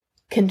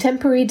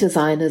Contemporary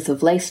designers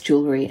of lace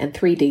jewellery and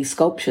 3D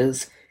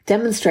sculptures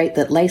demonstrate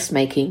that lace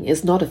making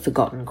is not a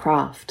forgotten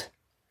craft.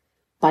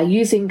 By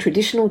using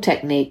traditional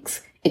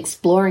techniques,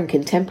 exploring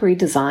contemporary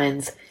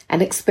designs,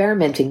 and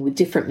experimenting with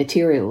different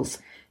materials,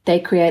 they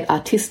create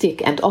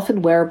artistic and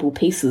often wearable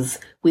pieces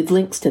with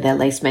links to their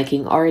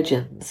lace-making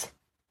origins.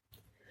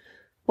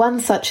 One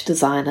such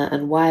designer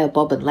and wire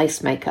bobbin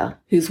lace maker,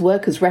 whose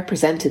work is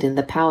represented in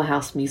the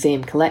Powerhouse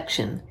Museum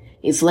collection,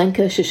 is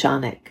Lenka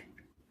Suchanek.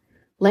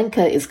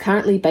 Lenka is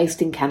currently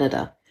based in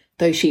Canada,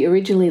 though she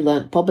originally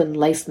learnt bobbin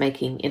lace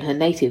making in her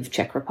native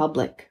Czech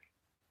Republic.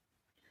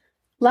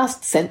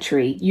 Last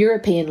century,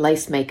 European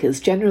lace makers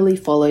generally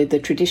followed the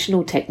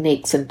traditional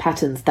techniques and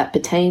patterns that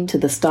pertain to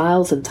the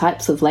styles and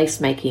types of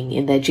lace making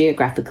in their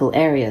geographical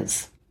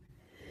areas.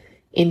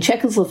 In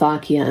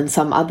Czechoslovakia and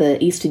some other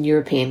Eastern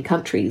European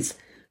countries,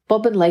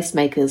 bobbin lace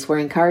makers were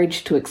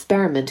encouraged to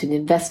experiment and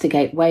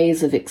investigate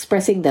ways of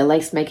expressing their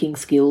lace-making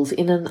skills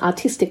in an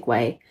artistic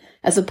way,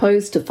 as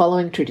opposed to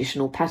following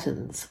traditional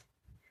patterns.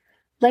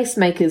 Lace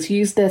makers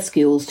used their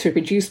skills to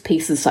produce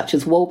pieces such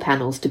as wall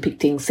panels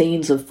depicting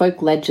scenes of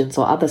folk legends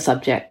or other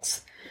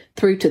subjects,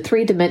 through to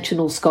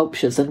three-dimensional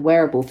sculptures and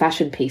wearable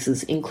fashion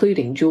pieces,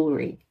 including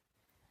jewellery.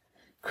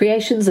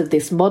 Creations of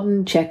this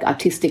modern Czech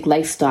artistic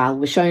lace style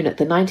were shown at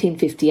the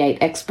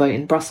 1958 Expo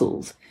in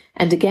Brussels,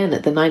 and again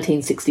at the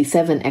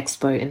 1967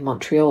 Expo in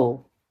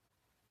Montreal.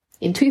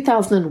 In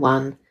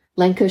 2001,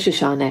 Lenka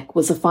Suchanek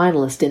was a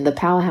finalist in the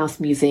Powerhouse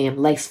Museum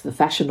Lace for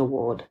Fashion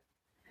Award.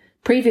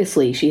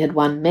 Previously, she had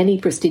won many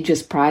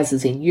prestigious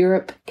prizes in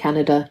Europe,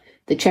 Canada,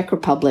 the Czech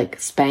Republic,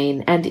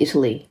 Spain, and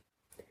Italy.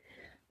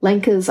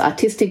 Lenka's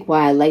artistic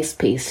wire lace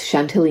piece,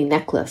 Chantilly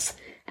Necklace,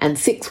 and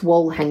 6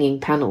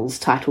 wall-hanging panels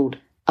titled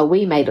Are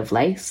We Made of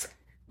Lace?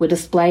 Were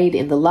displayed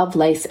in the Love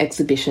Lace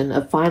exhibition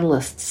of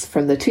finalists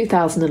from the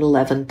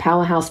 2011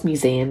 Powerhouse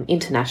Museum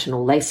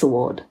International Lace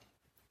Award.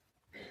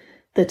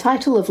 The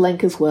title of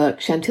Lenka's work,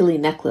 Chantilly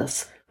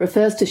Necklace,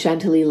 refers to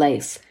Chantilly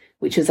lace,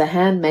 which is a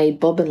handmade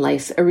bobbin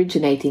lace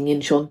originating in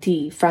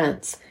Chantilly,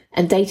 France,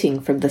 and dating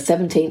from the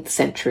 17th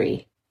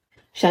century.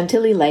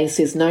 Chantilly lace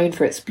is known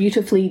for its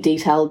beautifully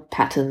detailed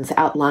patterns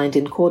outlined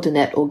in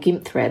coordinate or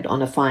gimp thread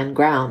on a fine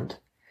ground.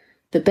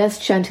 The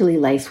best Chantilly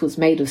lace was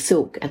made of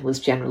silk and was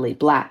generally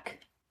black.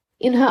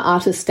 In her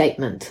artist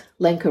statement,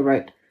 Lenka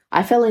wrote,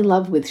 "I fell in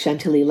love with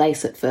Chantilly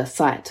lace at first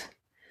sight.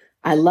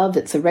 I love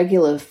its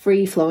irregular,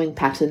 free-flowing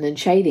pattern and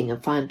shading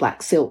of fine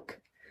black silk.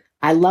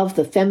 I love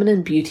the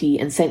feminine beauty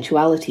and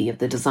sensuality of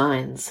the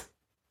designs."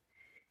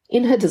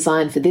 In her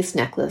design for this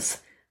necklace,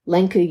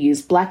 Lenka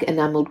used black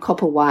enamelled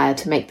copper wire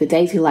to make the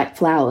daisy-like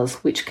flowers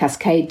which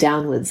cascade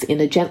downwards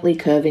in a gently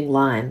curving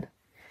line.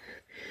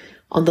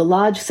 On the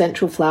large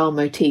central flower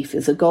motif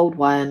is a gold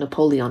wire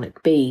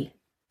Napoleonic bee.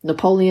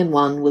 Napoleon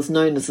I was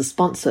known as a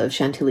sponsor of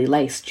Chantilly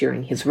lace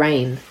during his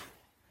reign.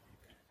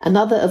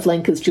 Another of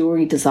Lenka's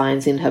jewellery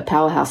designs in her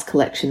Powerhouse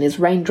collection is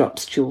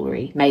Raindrops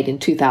jewellery, made in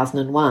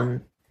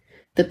 2001.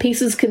 The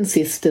pieces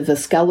consist of a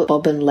scallop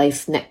bobbin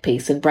lace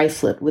neckpiece and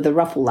bracelet with a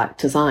ruffle-like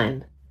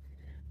design.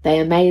 They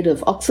are made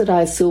of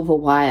oxidized silver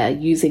wire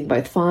using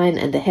both fine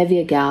and a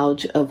heavier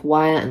gouge of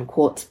wire and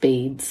quartz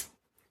beads.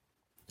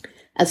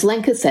 As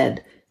Lenka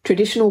said,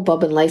 traditional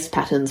bobbin lace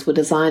patterns were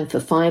designed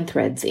for fine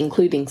threads,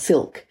 including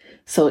silk,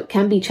 so it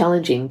can be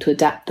challenging to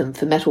adapt them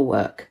for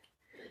metalwork.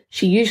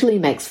 She usually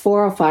makes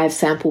 4 or 5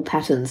 sample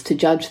patterns to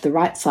judge the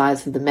right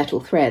size of the metal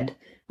thread,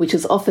 which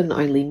is often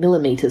only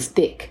millimetres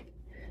thick.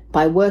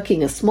 By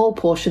working a small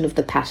portion of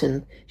the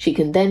pattern, she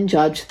can then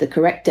judge the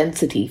correct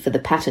density for the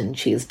pattern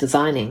she is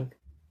designing.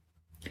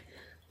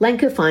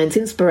 Lenka finds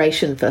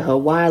inspiration for her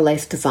wire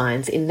lace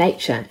designs in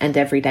nature and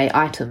everyday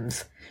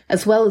items,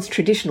 as well as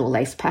traditional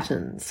lace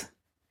patterns.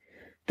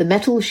 The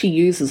metal she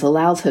uses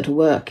allows her to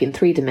work in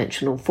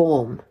 3-dimensional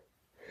form.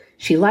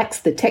 She likes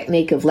the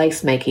technique of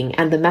lace making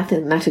and the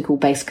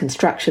mathematical-based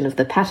construction of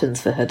the patterns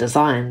for her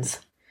designs.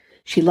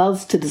 She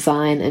loves to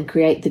design and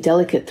create the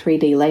delicate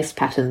 3D lace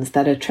patterns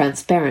that are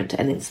transparent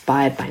and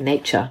inspired by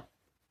nature.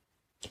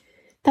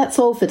 That's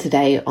all for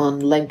today on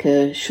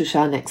Lenka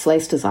Suchanek's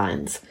lace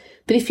designs,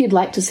 but if you'd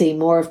like to see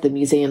more of the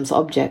museum's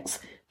objects,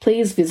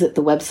 please visit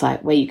the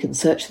website where you can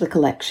search the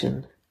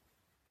collection.